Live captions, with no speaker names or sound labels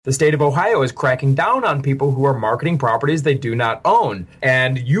The state of Ohio is cracking down on people who are marketing properties they do not own.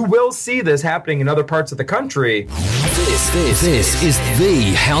 And you will see this happening in other parts of the country. This is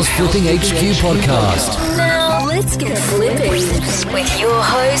the House Flipping HQ podcast. Now let's get flipping with your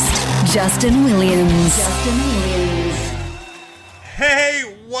host, Justin Williams.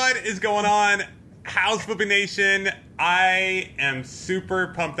 Hey, what is going on, House Flipping Nation? I am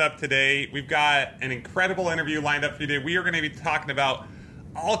super pumped up today. We've got an incredible interview lined up for you today. We are going to be talking about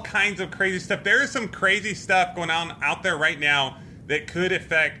all kinds of crazy stuff. There is some crazy stuff going on out there right now that could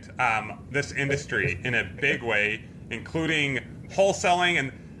affect this industry in a big way, including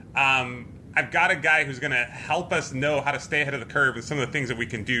wholesaling. And I've got a guy who's going to help us know how to stay ahead of the curve and some of the things that we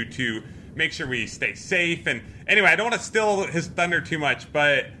can do to make sure we stay safe. And anyway, I don't want to steal his thunder too much,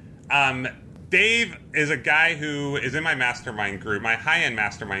 but Dave is a guy who is in my mastermind group, my high-end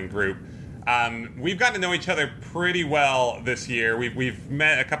mastermind group. We've gotten to know each other pretty well this year. We've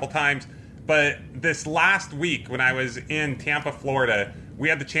met a couple times, but this last week when I was in Tampa, Florida, we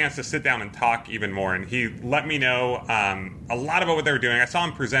had the chance to sit down and talk even more, and he let me know a lot about what they were doing. I saw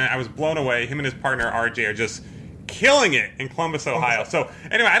him present. I was blown away. Him and his partner, RJ, are just killing it in Columbus, Ohio. So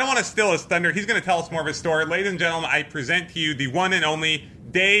anyway, I don't want to steal his thunder. He's going to tell us more of his story. Ladies and gentlemen, I present to you the one and only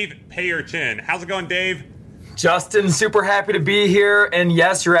Dave Payerchin. How's it going, Dave? Justin, super happy to be here. And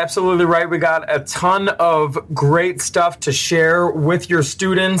yes, you're absolutely right. We got a ton of great stuff to share with your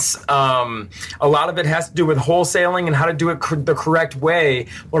students. A lot of it has to do with wholesaling and how to do it the correct way.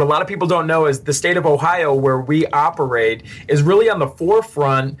 What a lot of people don't know is the state of Ohio, where we operate, is really on the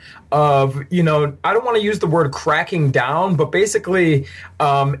forefront of, I don't want to use the word cracking down, but basically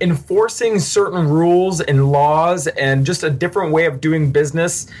enforcing certain rules and laws and just a different way of doing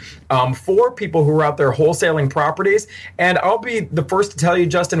business for people who are out there wholesaling properties. And I'll be the first to tell you,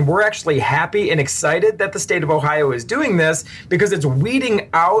 Justin, we're actually happy and excited that the state of Ohio is doing this because it's weeding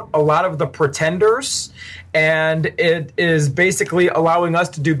out a lot of the pretenders. And it is basically allowing us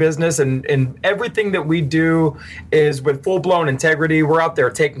to do business, and everything that we do is with full-blown integrity. We're out there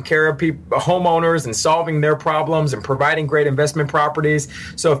taking care of people, homeowners, and solving their problems and providing great investment properties.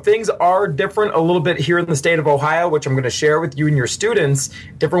 So things are different a little bit here in the state of Ohio, which I'm going to share with you and your students,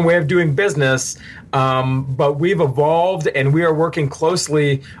 different way of doing business. But we've evolved, and we are working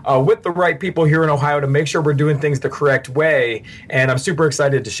closely with the right people here in Ohio to make sure we're doing things the correct way. And I'm super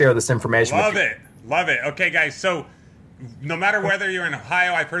excited to share this information with you. Love it. Okay, guys, so no matter whether you're in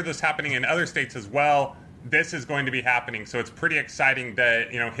Ohio, I've heard this happening in other states as well, this is going to be happening. So it's pretty exciting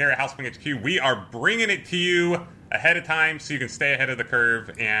that, here at House Flipping HQ, we are bringing it to you ahead of time so you can stay ahead of the curve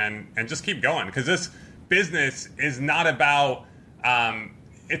and just keep going. Because this business is not about,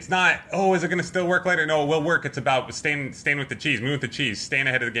 it's not, is it going to still work later? No, it will work. It's about staying with the cheese, moving with the cheese, staying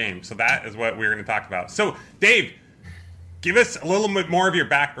ahead of the game. So that is what we're going to talk about. So, Dave, give us a little bit more of your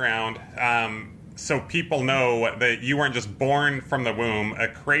background. So people know that you weren't just born from the womb, a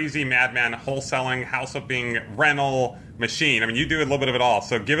crazy madman wholesaling, house flipping, rental machine. I mean, you do a little bit of it all.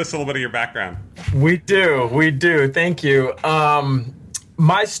 So give us a little bit of your background. We do. Thank you.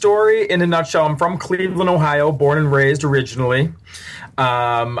 My story in a nutshell, I'm from Cleveland, Ohio, born and raised originally.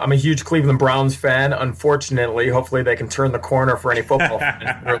 I'm a huge Cleveland Browns fan. Unfortunately, hopefully they can turn the corner for any football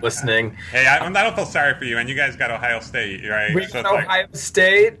fans who are listening. Hey, I don't feel sorry for you, man. You guys got Ohio State, right? We got Ohio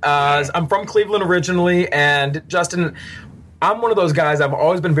State. I'm from Cleveland originally, and Justin, I'm one of those guys, I've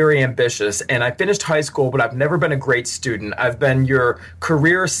always been very ambitious, and I finished high school, but I've never been a great student. I've been your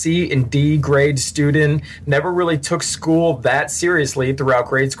career C and D grade student, never really took school that seriously throughout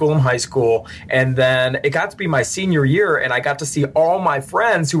grade school and high school, and then it got to be my senior year, and I got to see all my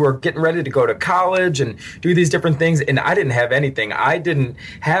friends who were getting ready to go to college and do these different things, and I didn't have anything. I didn't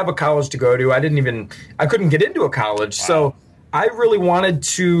have a college to go to. I couldn't get into a college, wow. So I really wanted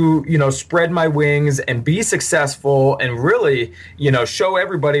to, spread my wings and be successful and really, show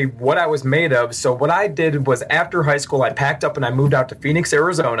everybody what I was made of. So what I did was after high school, I packed up and I moved out to Phoenix,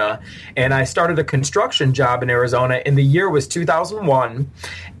 Arizona, and I started a construction job in Arizona, and the year was 2001.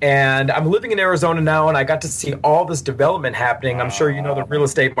 And I'm living in Arizona now, and I got to see all this development happening. I'm sure you know the real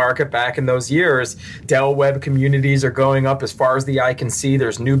estate market back in those years. Del Webb communities are going up as far as the eye can see.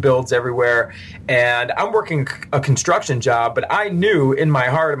 There's new builds everywhere. And I'm working a construction job, but I knew in my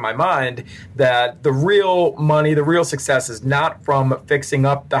heart and my mind that the real money, the real success is not from fixing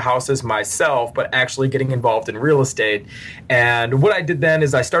up the houses myself, but actually getting involved in real estate. And what I did then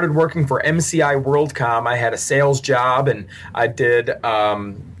is I started working for MCI WorldCom. I had a sales job, and I did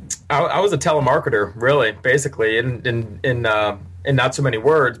I was a telemarketer, really, basically, in not so many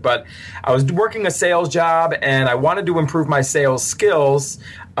words, but I was working a sales job, and I wanted to improve my sales skills.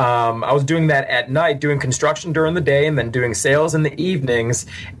 I was doing that at night, doing construction during the day and then doing sales in the evenings.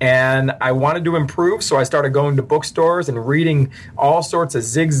 And I wanted to improve, so I started going to bookstores and reading all sorts of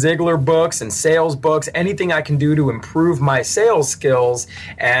Zig Ziglar books and sales books, anything I can do to improve my sales skills.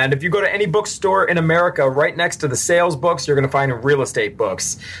 And if you go to any bookstore in America, right next to the sales books, you're going to find real estate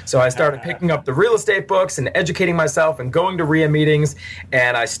books. So I started picking up the real estate books and educating myself and going to RIA meetings.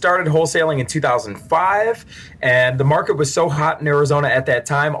 And I started wholesaling in 2005. And the market was so hot in Arizona at that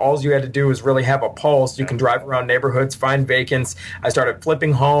time, all you had to do was really have a pulse. You can drive around neighborhoods, find vacants. I started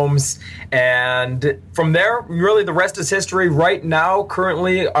flipping homes. And from there, really the rest is history. Right now,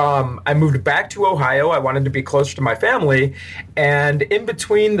 currently, I moved back to Ohio. I wanted to be closer to my family. And in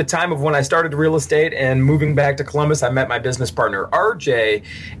between the time of when I started real estate and moving back to Columbus, I met my business partner, RJ.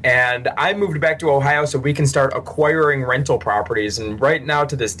 And I moved back to Ohio so we can start acquiring rental properties. And right now,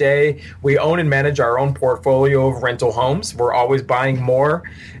 to this day, we own and manage our own portfolio of rental homes. We're always buying more,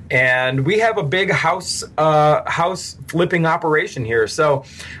 and we have a big house flipping operation here. So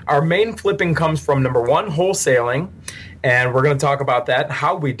our main flipping comes from, number one, wholesaling, and we're going to talk about that,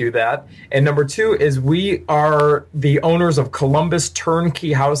 how we do that. And number two is we are the owners of Columbus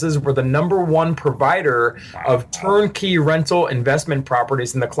Turnkey Houses. We're the number one provider of turnkey rental investment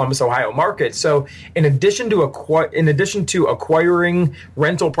properties in the Columbus, Ohio market. So in addition to acquiring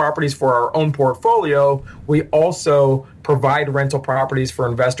rental properties for our own portfolio, we also provide rental properties for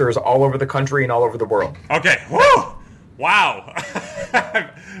investors all over the country and all over the world. Okay. Woo! Wow.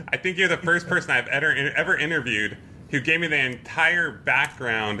 I think you're the first person I've ever interviewed who gave me the entire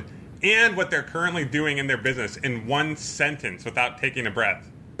background and what they're currently doing in their business in one sentence without taking a breath.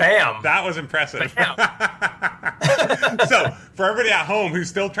 Bam! That was impressive. So, for everybody at home who's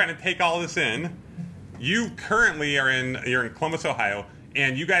still trying to take all this in, you currently you're in Columbus, Ohio,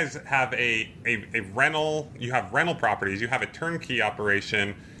 and you guys have a rental. You have rental properties. You have a turnkey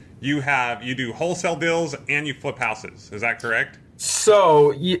operation. You do wholesale deals and you flip houses. Is that correct?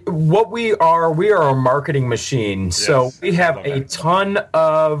 So what we are a marketing machine. Yes, so we have a ton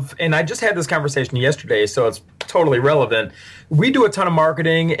of, and I just had this conversation yesterday, so it's totally relevant. We do a ton of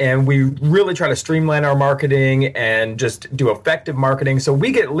marketing, and we really try to streamline our marketing and just do effective marketing. So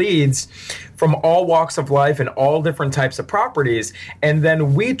we get leads from all walks of life and all different types of properties, and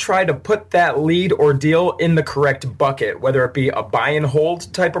then we try to put that lead or deal in the correct bucket, whether it be a buy and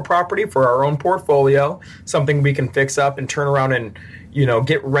hold type of property for our own portfolio, something we can fix up and turn around and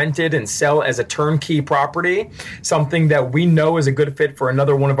get rented and sell as a turnkey property, something that we know is a good fit for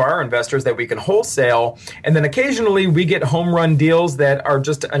another one of our investors that we can wholesale. And then occasionally we get home run deals that are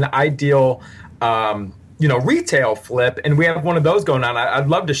just an ideal retail flip, and we have one of those going on. I'd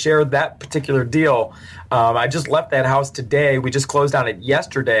love to share that particular deal. I just left that house today. We just closed on it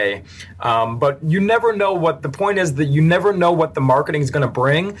yesterday. But you never know what the point is, that you never know what the marketing is going to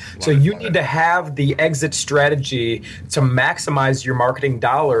bring. So you need to have the exit strategy to maximize your marketing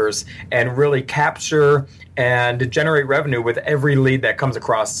dollars and really capture and generate revenue with every lead that comes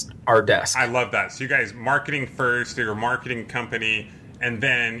across our desk. I love that. So you guys marketing first, you're a marketing company, and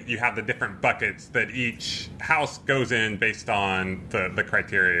then you have the different buckets that each house goes in based on the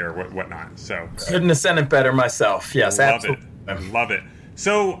criteria or whatnot. So couldn't have said it better myself. Yes, absolutely. Love it.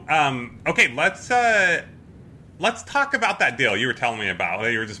 So, okay, let's talk about that deal you were telling me about,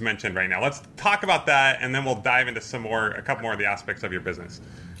 that you were just mentioned right now. Let's talk about that, and then we'll dive into a couple more of the aspects of your business.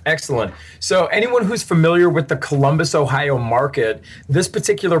 Excellent. So anyone who's familiar with the Columbus, Ohio market, this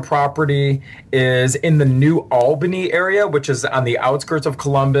particular property is in the New Albany area, which is on the outskirts of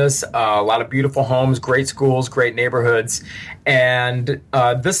Columbus. A lot of beautiful homes, great schools, great neighborhoods. And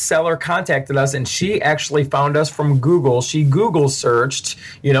this seller contacted us, and she actually found us from Google. She Google searched,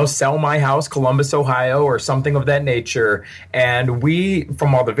 sell my house, Columbus, Ohio, or something of that nature. And we,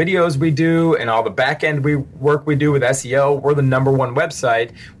 from all the videos we do and all the back end work we do with SEO, we're the number one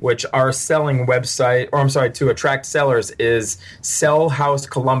website, which our selling website, to attract sellers, is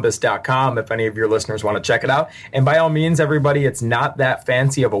sellhousecolumbus.com, if any of your listeners want to check it out. And by all means, everybody, it's not that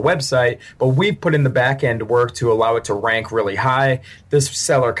fancy of a website, but we've put in the back end work to allow it to rank really high. This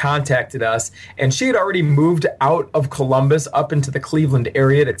seller contacted us, and she had already moved out of Columbus up into the Cleveland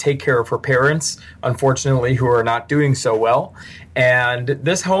area to take care of her parents, unfortunately, who are not doing so well. And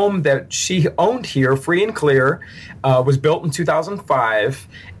this home that she owned here, free and clear, was built in 2005,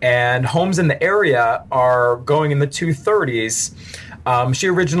 and homes in the area are going in the 230s. She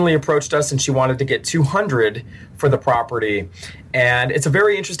originally approached us, and she wanted to get $200 for the property. And it's a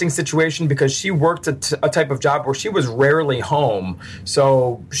very interesting situation because she worked a type of job where she was rarely home.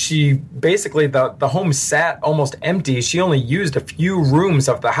 So she basically, the home sat almost empty. She only used a few rooms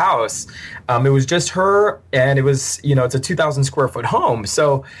of the house. It was just her, and it was, it's a 2,000 square foot home.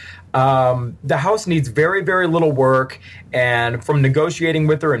 So the house needs very, very little work. And from negotiating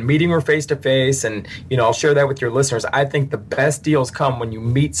with her and meeting her face to face, and I'll share that with your listeners, I think the best deals come when you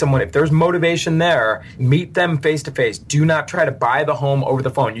meet someone. If there's motivation there, meet them face to face. Do not try to buy the home over the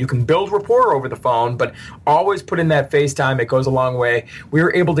phone. You can build rapport over the phone, but always put in that FaceTime. It goes a long way. We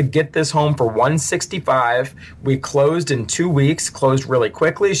were able to get this home for $165. We closed in 2 weeks, closed really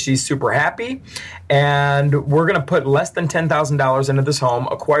quickly. She's super happy. And we're going to put less than $10,000 into this home,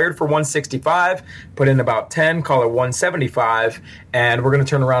 acquired for $165, put in about 10, call it $175, and we're going to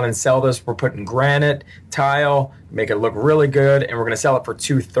turn around and sell this. We're putting granite, tile, make it look really good, and we're going to sell it for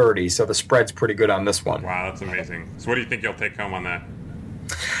 $230. So the spread's pretty good on this one. Wow, that's amazing. So what do you think you'll take home on that?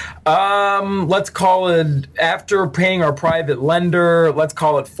 Let's call it, after paying our private lender, let's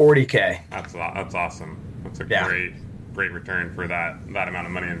call it $40K. That's awesome. That's a great return for that amount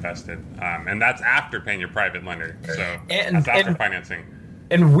of money invested. And that's after paying your private lender. So that's after financing.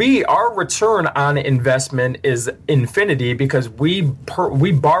 And our return on investment is infinity because we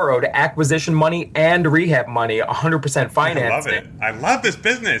borrowed acquisition money and rehab money, 100% financing. I love it. I love this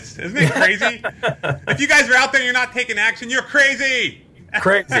business. Isn't it crazy? If you guys are out there and you're not taking action, you're crazy.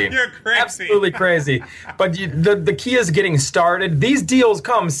 Crazy. You're crazy. Absolutely crazy. But the key is getting started. These deals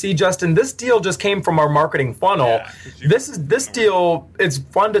come. See, Justin, this deal just came from our marketing funnel. Yeah, this deal, it's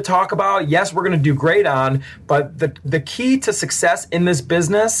fun to talk about. Yes, we're going to do great on, but the key to success in this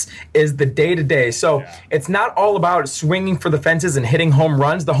business is the day-to-day. So it's not all about swinging for the fences and hitting home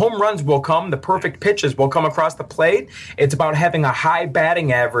runs. The home runs will come. The perfect pitches will come across the plate. It's about having a high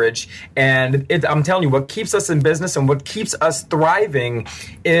batting average. And I'm telling you, what keeps us in business and what keeps us thriving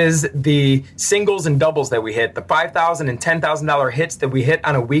is the singles and doubles that we hit, the $5,000 and $10,000 hits that we hit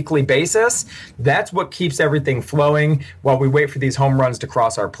on a weekly basis. That's what keeps everything flowing while we wait for these home runs to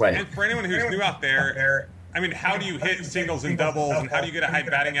cross our plate. And for anyone who's new out there, I mean, how do you hit singles and doubles, and how do you get a high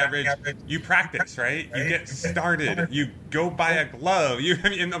batting average? You practice, right? You get started. You go buy a glove.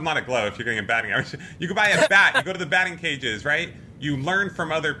 Not a glove if you're getting a batting average. You go buy a bat. You go to the batting cages, right? You learn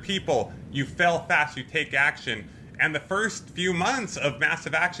from other people. You fail fast. You take action. And the first few months of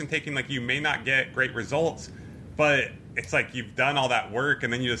massive action taking, you may not get great results, but it's like you've done all that work,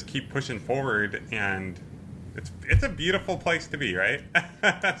 and then you just keep pushing forward, and it's a beautiful place to be, right?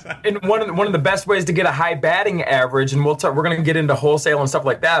 And one of the best ways to get a high batting average, and we're going to get into wholesale and stuff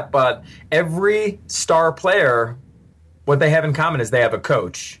like that, but every star player, what they have in common is they have a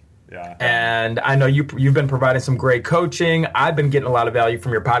coach. Yeah. And I know you've been providing some great coaching. I've been getting a lot of value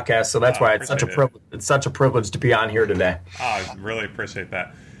from your podcast, so that's why it's such a privilege. It's such a privilege to be on here today. Oh, I really appreciate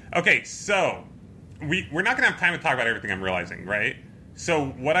that. Okay, so we're not going to have time to talk about everything, I'm realizing, right? So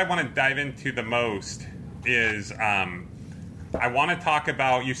what I want to dive into the most is I want to talk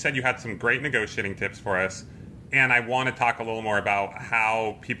about, you said you had some great negotiating tips for us, and I want to talk a little more about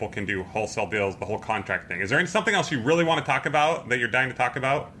how people can do wholesale deals, the whole contract thing. Is there something else you really want to talk about that you're dying to talk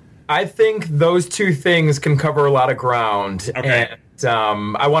about? I think those two things can cover a lot of ground. Okay.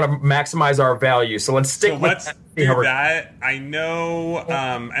 And I want to maximize our value. So let's stick with let's do that. I know,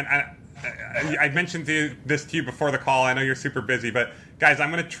 and I mentioned this to you before the call. I know you're super busy, but guys,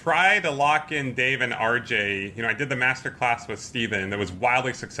 I'm going to try to lock in Dave and RJ. I did the masterclass with Steven that was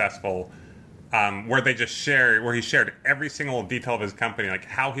wildly successful, where he shared every single detail of his company, like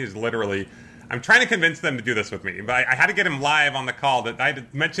how he's literally... I'm trying to convince them to do this with me, but I had to get him live on the call. That I had to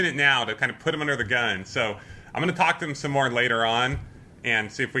mention it now to kind of put him under the gun. So I'm going to talk to him some more later on and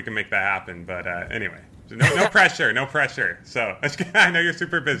see if we can make that happen. But anyway, no pressure, no pressure. So I know you're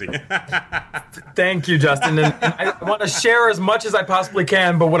super busy. Thank you, Justin. And I want to share as much as I possibly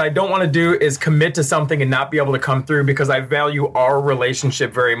can, but what I don't want to do is commit to something and not be able to come through because I value our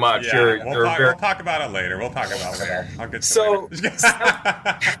relationship very much. Yeah, we'll talk about it later. I'll get to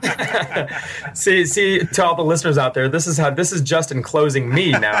see, to all the listeners out there, this is Justin closing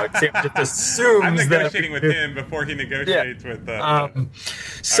me now. It just assumes I'm negotiating with him before he negotiates with.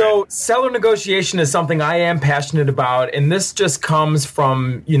 Seller negotiation is something I am passionate about, and this just comes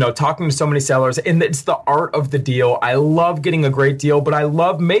from talking to so many sellers, and it's the art of the deal. I love getting a great deal, but I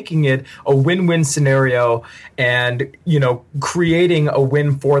love making it a win-win scenario and creating a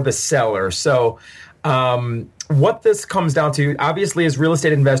win for the seller. So what this comes down to, obviously, as real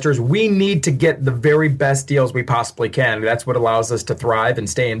estate investors, we need to get the very best deals we possibly can. That's what allows us to thrive and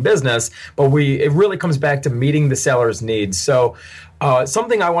stay in business. But it really comes back to meeting the seller's needs. So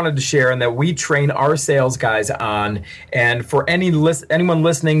something I wanted to share and that we train our sales guys on, and for anyone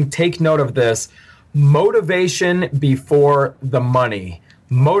listening, take note of this: motivation before the money.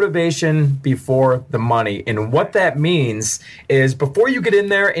 Motivation before the money. And what that means is, before you get in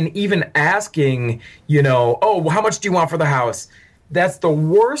there and even asking, oh, how much do you want for the house? That's the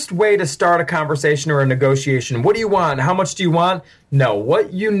worst way to start a conversation or a negotiation. What do you want? How much do you want? No,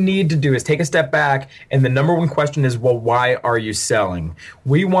 what you need to do is take a step back, and the number one question is, well, why are you selling?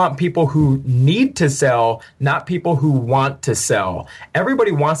 We want people who need to sell, not people who want to sell.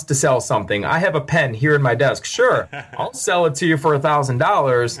 Everybody wants to sell something. I have a pen here in my desk. Sure, I'll sell it to you for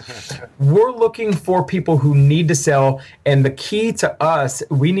 $1,000. We're looking for people who need to sell, and the key to us,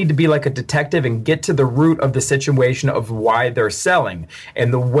 we need to be like a detective and get to the root of the situation of why they're selling.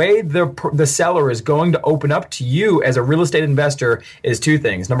 And the way the seller is going to open up to you as a real estate investor is two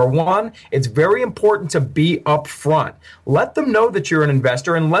things. Number one, it's very important to be upfront. Let them know that you're an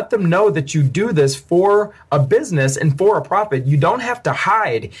investor, and let them know that you do this for a business and for a profit. You don't have to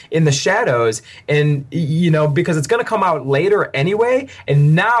hide in the shadows, and because it's going to come out later anyway.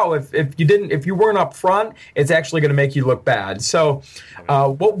 And now, if you weren't upfront, it's actually going to make you look bad. So,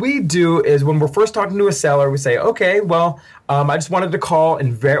 what we do is, when we're first talking to a seller, we say, okay, well, I just wanted to call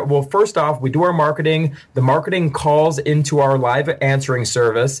and first off, we do our marketing. The marketing calls into our live answering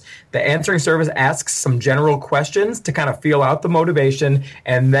service. The answering service asks some general questions to kind of feel out the motivation,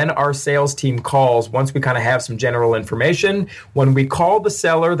 and then our sales team calls once we kind of have some general information. When we call the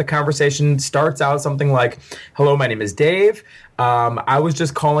seller, the conversation starts out something like, hello, my name is Dave. I was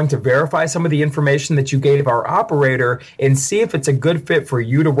just calling to verify some of the information that you gave our operator and see if it's a good fit for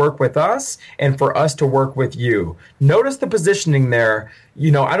you to work with us and for us to work with you. Notice the positioning there.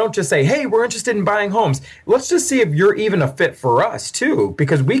 I don't just say, hey, we're interested in buying homes. Let's just see if you're even a fit for us too,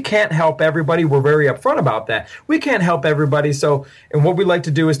 because we can't help everybody. We're very upfront about that. We can't help everybody. And what we like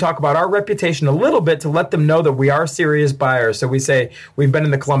to do is talk about our reputation a little bit to let them know that we are serious buyers. So we say, we've been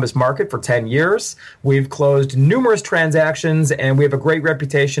in the Columbus market for 10 years. We've closed numerous transactions, and we have a great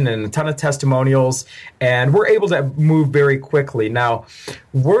reputation and a ton of testimonials, and we're able to move very quickly. Now,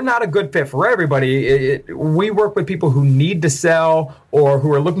 we're not a good fit for everybody. We work with people who need to sell or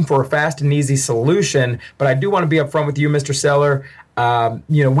who are looking for a fast and easy solution. But I do want to be upfront with you, Mr. Seller.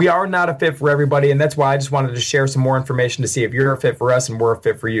 We are not a fit for everybody, and that's why I just wanted to share some more information to see if you're a fit for us and we're a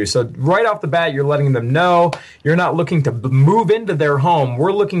fit for you. So right off the bat, you're letting them know you're not looking to move into their home.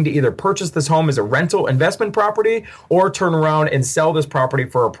 We're looking to either purchase this home as a rental investment property or turn around and sell this property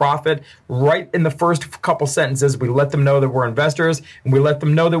for a profit. Right in the first couple sentences, we let them know that we're investors, and we let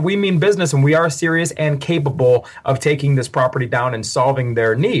them know that we mean business and we are serious and capable of taking this property down and solving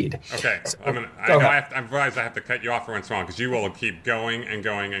their need. Okay, I realize I have to cut you off for once in a while because you will keep going and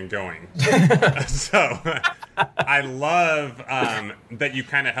going and going. So I love that you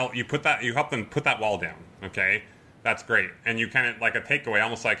kind of help them put that wall down. Okay, that's great. And you kind of like a takeaway,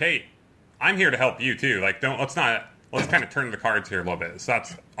 almost like, hey, I'm here to help you too. Like, let's kind of turn the cards here a little bit. So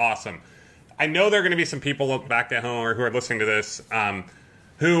that's awesome. I know there are going to be some people back at home or who are listening to this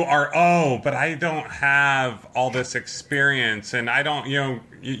who are, but I don't have all this experience, and I don't.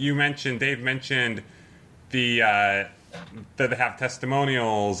 Dave mentioned that they have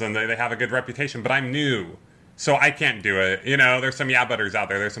testimonials and they have a good reputation, but I'm new, so I can't do it. There's some yeah-butters out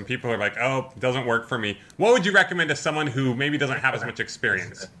there. There's some people who are like, it doesn't work for me. What would you recommend to someone who maybe doesn't have as much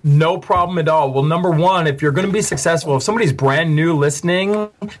experience? No problem at all. Well, number one, if you're going to be successful, if somebody's brand new listening,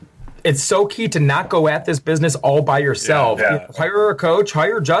 it's so key to not go at this business all by yourself. Yeah. Hire a coach,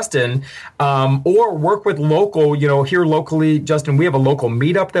 hire Justin, or work with local, here locally, Justin, we have a local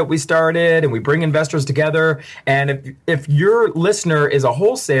meetup that we started, and we bring investors together. And if your listener is a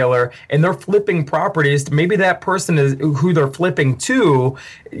wholesaler and they're flipping properties, maybe that person is who they're flipping to,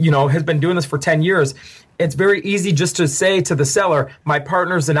 has been doing this for 10 years. It's very easy just to say to the seller, my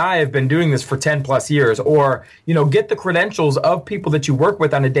partners and I have been doing this for 10 plus years, or, get the credentials of people that you work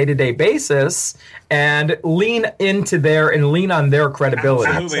with on a day-to-day basis and lean on their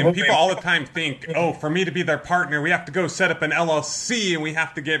credibility. Absolutely. People all the time think, for me to be their partner, we have to go set up an LLC and we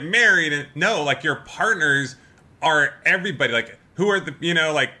have to get married. And no, like, your partners are everybody. Like, who are the,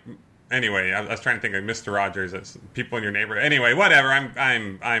 anyway, I was trying to think of Mr. Rogers as people in your neighborhood. Anyway, whatever.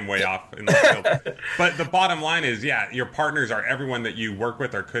 I'm way off in the field. But the bottom line is, your partners are everyone that you work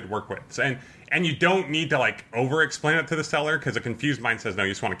with or could work with. And you don't need to over-explain it to the seller, because a confused mind says no.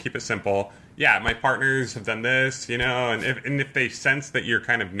 You just want to keep it simple. Yeah, my partners have done this, and if they sense that you're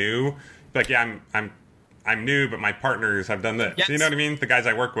kind of new, like, I'm I'm new, but my partners have done this. Yes. You know what I mean? The guys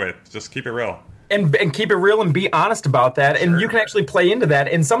I work with, just keep it real. And keep it real and be honest about that. And you can actually play into that.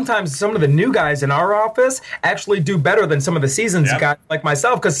 And sometimes some of the new guys in our office actually do better than some of the seasoned guys like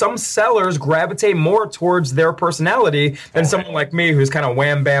myself, because some sellers gravitate more towards their personality than someone like me who's kind of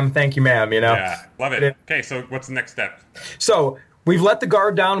wham, bam, thank you, ma'am, Yeah, love it. Okay, so what's the next step? So we've let the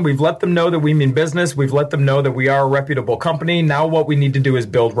guard down. We've let them know that we mean business. We've let them know that we are a reputable company. Now what we need to do is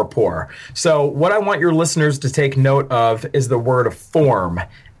build rapport. So what I want your listeners to take note of is the word form.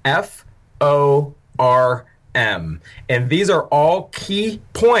 F-O-R-M. And these are all key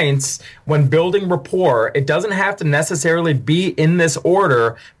points when building rapport. It doesn't have to necessarily be in this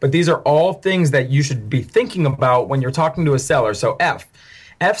order, but these are all things that you should be thinking about when you're talking to a seller. So F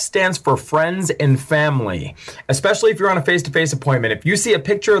stands for friends and family, especially if you're on a face-to-face appointment. If you see a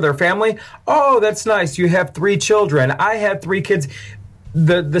picture of their family, oh, that's nice. You have 3 children. I have 3 kids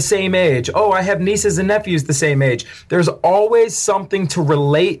the same age. Oh, I have nieces and nephews the same age. There's always something to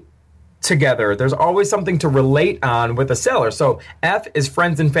relate together. There's always something to relate on with a seller. So F is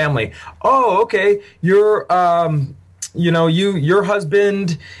friends and family. Oh, okay. Your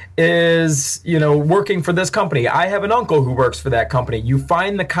husband is, working for this company. I have an uncle who works for that company. You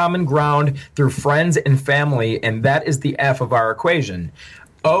find the common ground through friends and family, and that is the F of our equation.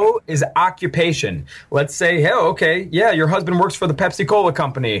 O is occupation. Let's say, hey, okay, yeah, your husband works for the Pepsi-Cola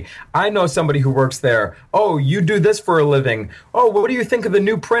company. I know somebody who works there. Oh, you do this for a living. Oh, what do you think of the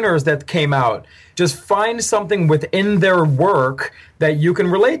new printers that came out? Just find something within their work that you can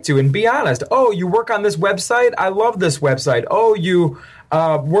relate to and be honest. Oh, you work on this website? I love this website. Oh, you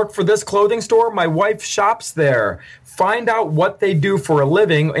work for this clothing store? My wife shops there. Find out what they do for a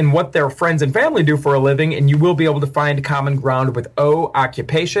living and what their friends and family do for a living, and you will be able to find common ground with O,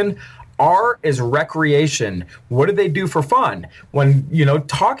 occupation. R is recreation. What do they do for fun? When,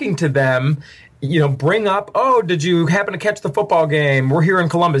 talking to them, bring up, oh, did you happen to catch the football game? We're here in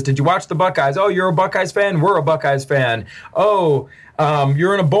Columbus. Did you watch the Buckeyes? Oh, you're a Buckeyes fan? We're a Buckeyes fan. Oh,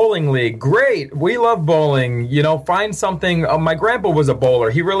 you're in a bowling league. Great. We love bowling. Find something. My grandpa was a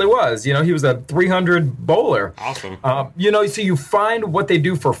bowler. He really was. He was a 300 bowler. Awesome. So you find what they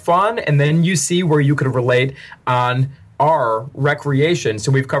do for fun, and then you see where you could relate on R, recreation.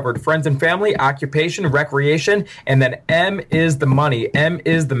 So we've covered friends and family, occupation, recreation, and then M is the money. M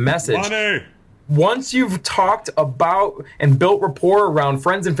is the message. Money. Once you've talked about and built rapport around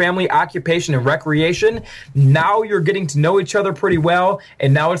friends and family, occupation, and recreation, now you're getting to know each other pretty well.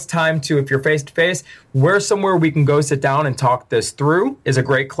 And now it's time to, if you're face-to-face, where's somewhere we can go sit down and talk this through is a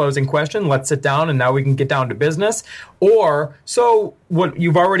great closing question. Let's sit down and now we can get down to business. Or, so what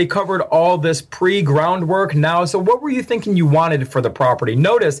you've already covered all this pre-groundwork now. So what were you thinking you wanted for the property?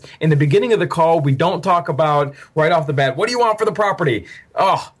 Notice in the beginning of the call, we don't talk about right off the bat, what do you want for the property?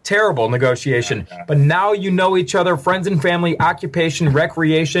 Oh, terrible negotiation. But now you know each other, friends and family, occupation,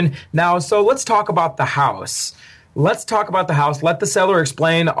 recreation. Now, so let's talk about the house. Let's talk about the house. Let the seller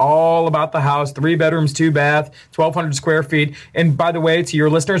explain all about the house. 3 bedrooms, 2 bath, 1,200 square feet. And by the way, to your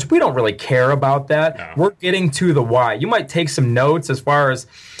listeners, we don't really care about that. No. We're getting to the why. You might take some notes as far as,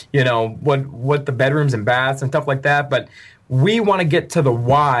 what the bedrooms and baths and stuff like that. But we want to get to the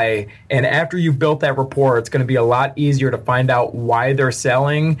why. And after you've built that rapport, it's going to be a lot easier to find out why they're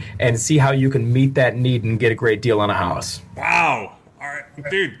selling and see how you can meet that need and get a great deal on a house. Wow. All right,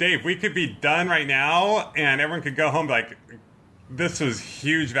 dude, Dave, we could be done right now, and everyone could go home like, this was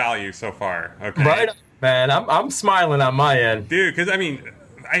huge value so far. Okay, right, man. I'm smiling on my end, dude.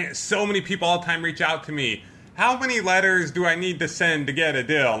 Because so many people all the time reach out to me. How many letters do I need to send to get a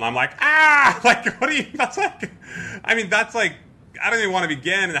deal? And I'm like, what do you? That's like, I don't even want to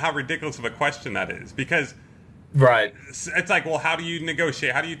begin how ridiculous of a question that is because. Right. It's like, well, how do you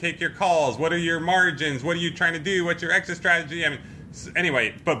negotiate? How do you take your calls? What are your margins? What are you trying to do? What's your exit strategy?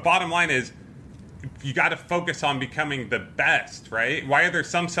 Anyway, but bottom line is you got to focus on becoming the best, right? Why are there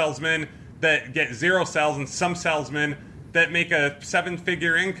some salesmen that get 0 sales and some salesmen that make a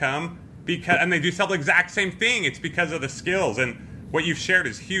 7-figure income and they do sell the exact same thing? It's because of the skills. And what you've shared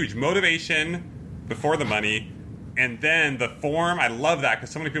is huge. Motivation before the money, and then the form. I love that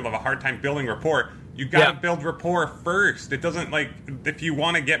because so many people have a hard time building rapport. You got to build rapport first. It doesn't if you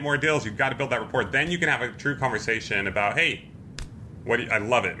want to get more deals, you've got to build that rapport. Then you can have a true conversation about, hey, I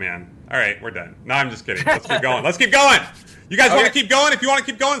love it, man. All right, we're done. No, I'm just kidding. Let's keep going. Let's keep going. You guys want to keep going? If you want to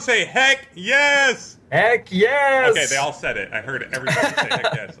keep going, say heck yes. Heck yes. Okay, they all said it. I heard everybody say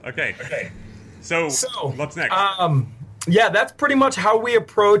heck yes. Okay. So what's next? That's pretty much how we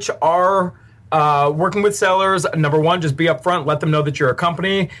approach our Working with sellers, number one, just be upfront. Let them know that you're a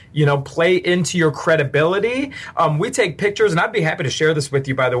company. Play into your credibility. We take pictures, and I'd be happy to share this with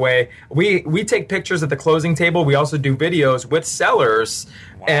you, by the way. We take pictures at the closing table. We also do videos with sellers.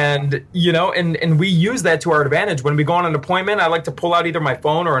 Wow. And we use that to our advantage. When we go on an appointment, I like to pull out either my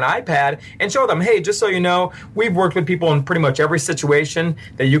phone or an iPad and show them, hey, just so you know, we've worked with people in pretty much every situation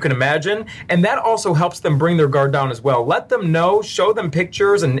that you can imagine. And that also helps them bring their guard down as well. Let them know, show them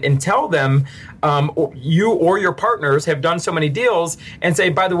pictures, and tell them you or your partners have done so many deals, and say,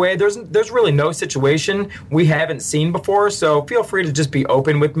 by the way, there's really no situation we haven't seen before, so feel free to just be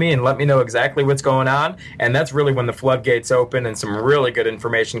open with me and let me know exactly what's going on. And that's really when the floodgates open and some really good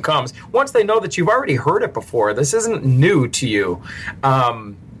information comes. Once they know that you've already heard it before, this isn't new to you.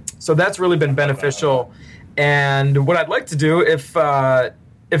 So that's really been beneficial. And what I'd like to do, if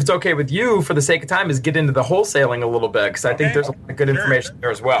it's okay with you, for the sake of time, is get into the wholesaling a little bit, because I think there's a lot of good information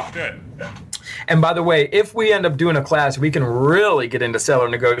there as well. Good. And by the way, if we end up doing a class, we can really get into seller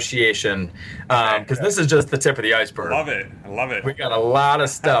negotiation, because this is just the tip of the iceberg. I love it. We got a lot of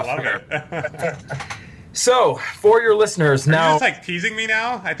stuff here. So, for your listeners, now... Are you just like teasing me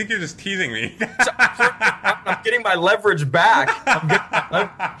now? I think you're just teasing me. I'm getting my leverage back.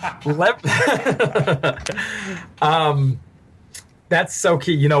 That's so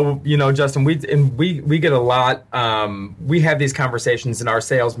key. Justin, we get a lot. We have these conversations in our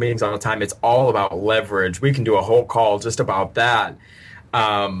sales meetings all the time. It's all about leverage. We can do a whole call just about that,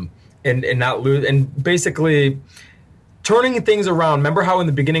 and not lose. And basically, turning things around. Remember how in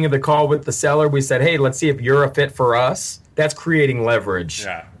the beginning of the call with the seller, we said, hey, let's see if you're a fit for us? That's creating leverage.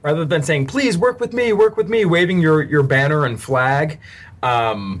 Yeah. Rather than saying, please work with me, waving your banner and flag.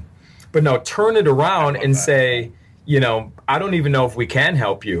 But no, turn it around and say, I don't even know if we can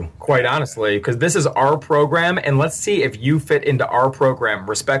help you, quite honestly, because this is our program, and let's see if you fit into our program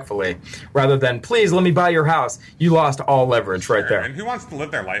respectfully, rather than, please, let me buy your house. You lost all leverage right there. And who wants to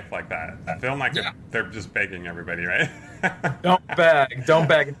live their life like that? Feeling like they're just begging everybody, right? Don't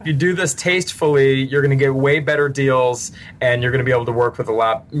beg. If you do this tastefully, you're going to get way better deals, and you're going to be able to work with a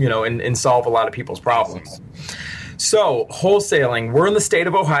lot, and solve a lot of people's problems. Awesome. So, wholesaling. We're in the state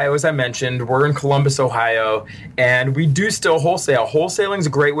of Ohio, as I mentioned. We're in Columbus, Ohio, and we do still wholesale. Wholesaling is a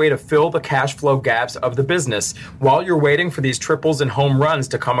great way to fill the cash flow gaps of the business. While you're waiting for these triples and home runs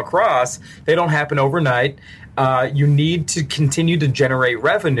to come across, they don't happen overnight. You need to continue to generate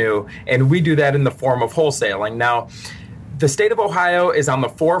revenue, and we do that in the form of wholesaling. Now, the state of Ohio is on the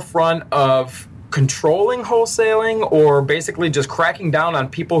forefront of controlling wholesaling, or basically just cracking down on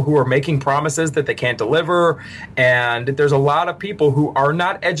people who are making promises that they can't deliver. And there's a lot of people who are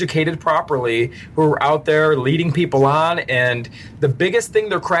not educated properly, who are out there leading people on. And the biggest thing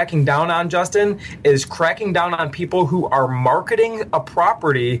they're cracking down on, Justin, is cracking down on people who are marketing a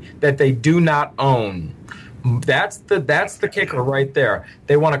property that they do not own. That's the kicker right there.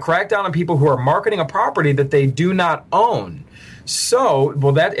 They want to crack down on people who are marketing a property that they do not own. So,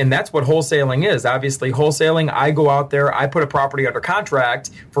 that's what wholesaling is. Obviously, wholesaling, I go out there, I put a property under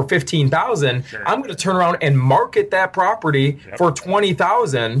contract for $15,000. Sure. I'm going to turn around and market that property for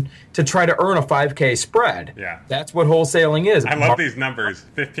 $20,000 to try to earn a $5K spread. Yeah. That's what wholesaling is. I love these numbers.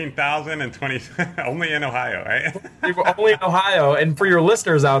 15,000 and 20 only in Ohio, right? Only in Ohio. And for your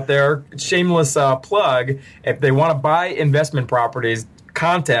listeners out there, shameless plug, if they want to buy investment properties,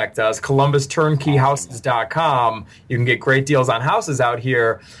 contact us, ColumbusTurnKeyHouses.com. You can get great deals on houses out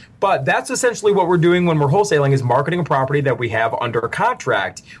here. But that's essentially what we're doing when we're wholesaling, is marketing a property that we have under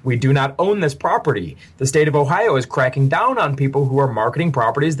contract. We do not own this property. The state of Ohio is cracking down on people who are marketing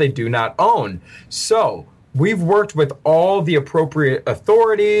properties they do not own. So we've worked with all the appropriate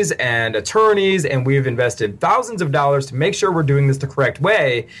authorities and attorneys, and we've invested thousands of dollars to make sure we're doing this the correct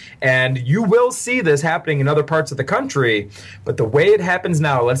way. And you will see this happening in other parts of the country. But the way it happens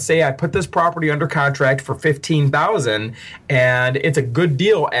now, let's say I put this property under contract for $15,000 and it's a good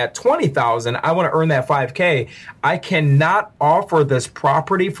deal at $20,000. I want to earn that $5K. I cannot offer this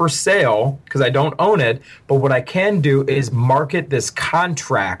property for sale because I don't own it. But what I can do is market this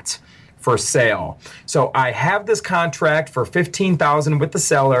contract for sale. So I have this contract for $15,000 with the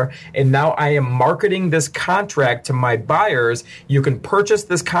seller, and now I am marketing this contract to my buyers. You can purchase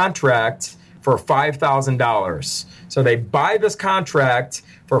this contract for $5,000. So they buy this contract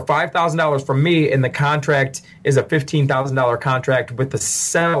for $5,000 from me, and the contract is a $15,000 contract with the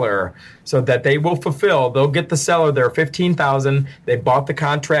seller, so that they will fulfill. They'll get the seller their $15,000. They bought the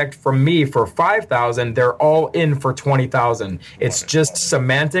contract from me for $5,000. They're all in for $20,000. It's just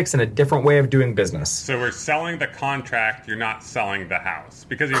semantics and a different way of doing business. So we're selling the contract. You're not selling the house,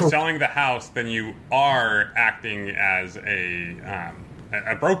 because you're selling the house. Then you are acting as a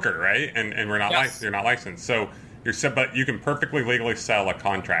a broker, right? And we're not Yes. you're not licensed. So but you can perfectly legally sell a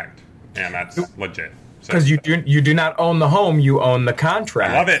contract, and that's legit. Because you do not own the home, you own the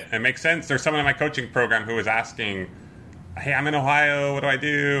contract. I love it. It makes sense. There's someone in my coaching program who was asking, hey, I'm in Ohio. What do I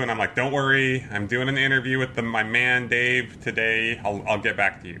do? And I'm like, don't worry. I'm doing an interview with my man, Dave, today. I'll get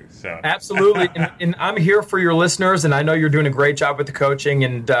back to you. So Absolutely. and I'm here for your listeners, and I know you're doing a great job with the coaching.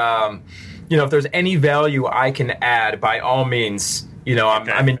 And, if there's any value I can add, by all means,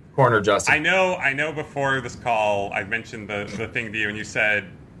 I'm in your corner, Justin. I know before this call, I mentioned the thing to you, and you said,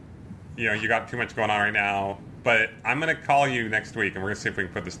 you got too much going on right now. But I'm going to call you next week, and we're going to see if we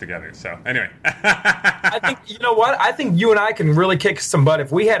can put this together. So, anyway. I think, I think you and I can really kick some butt.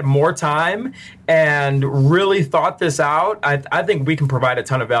 If we had more time and really thought this out, I think we can provide a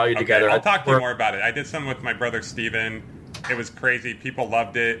ton of value together. I'll talk to you more about it. I did some with my brother, Steven. It was crazy. People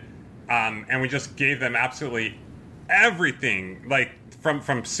loved it. And we just gave them absolutely everything, like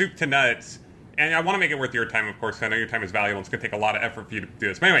from soup to nuts. And I want to make it worth your time, of course. I know your time is valuable. It's going to take a lot of effort for you to do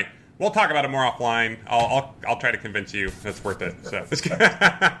this. But anyway, we'll talk about it more offline. I'll try to convince you it's worth it. So,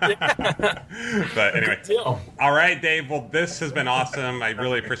 but anyway, all right, Dave. Well, this has been awesome. I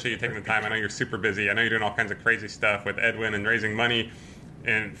really appreciate you taking the time. I know you're super busy. I know you're doing all kinds of crazy stuff with Edwin and raising money,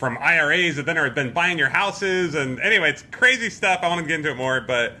 and from IRAs that then have been buying your houses. And anyway, it's crazy stuff. I want to get into it more,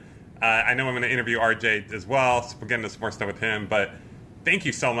 but I know I'm going to interview RJ as well. So we'll get into some more stuff with him. But thank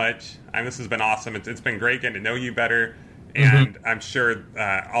you so much. This has been awesome. It's been great getting to know you better. And I'm sure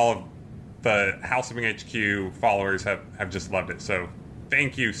all of the House Flipping HQ followers have just loved it. So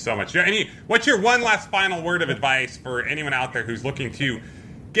thank you so much. What's your one last final word of advice for anyone out there who's looking to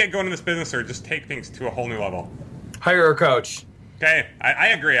get going in this business or just take things to a whole new level? Hire a coach. Okay, I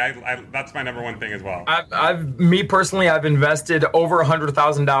agree. That's my number one thing as well. Me personally, I've invested over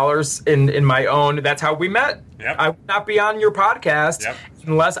 $100,000 in my own. That's how we met. Yep. I would not be on your podcast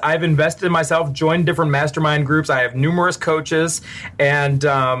unless I've invested in myself, joined different mastermind groups. I have numerous coaches, and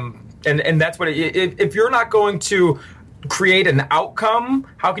that's what. If you're not going to create an outcome,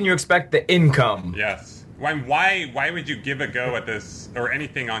 how can you expect the income? Yes. Why would you give a go at this or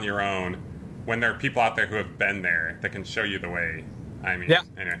anything on your own when there are people out there who have been there that can show you the way? Anyway,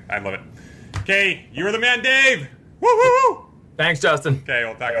 I love it. Okay, you were the man, Dave. Woo, woo, woo. Thanks, Justin. Okay,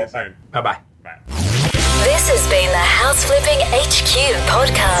 we'll talk to you soon. Bye-bye. Bye. This has been the House Flipping HQ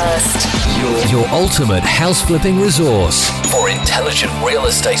podcast. Your ultimate house flipping resource for intelligent real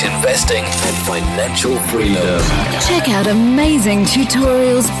estate investing and financial freedom. Check out amazing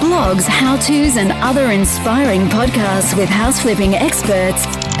tutorials, blogs, how-tos, and other inspiring podcasts with house flipping experts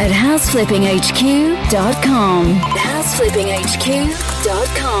at houseflippinghq.com.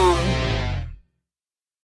 houseflippinghq.com.